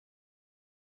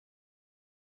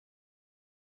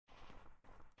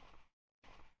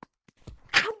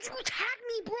you tag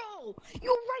me, bro?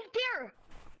 You're right there.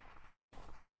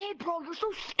 Hey, bro, you're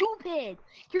so stupid.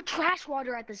 You're trash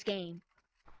water at this game.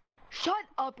 Shut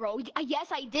up, bro.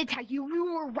 Yes, I did tag you.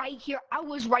 You were right here. I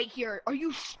was right here. Are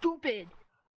you stupid?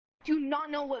 Do you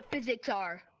not know what physics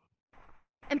are?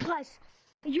 And plus,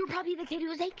 you're probably the kid who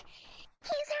was like,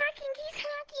 he's hacking,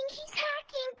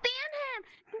 ban him,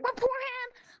 report him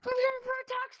for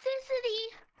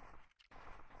toxicity.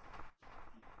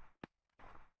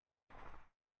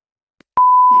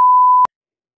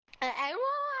 I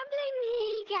won't play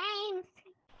mini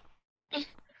games.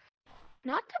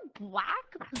 Not the black.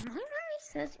 My mommy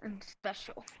says I'm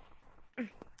special.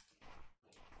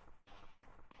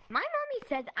 My mommy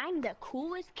says I'm the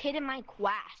coolest kid in my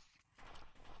class.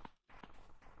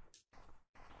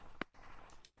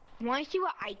 Want to see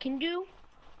what I can do?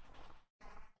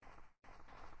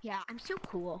 Yeah, I'm so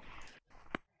cool.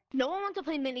 No one wants to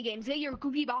play minigames. Get your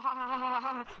goofy butt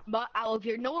out of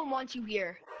here. No one wants you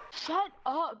here. Shut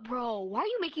up, bro. Why are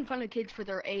you making fun of kids for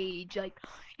their age? Like,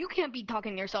 you can't be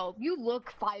talking to yourself. You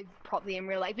look 5 probably in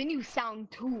real life, and you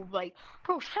sound 2. Like,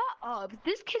 bro, shut up.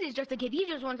 This kid is just a kid. He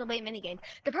just wants to play minigames.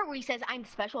 The part where he says, I'm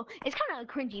special, is kind of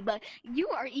cringy, but you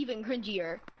are even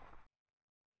cringier.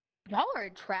 Y'all are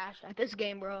trash at this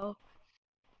game, bro.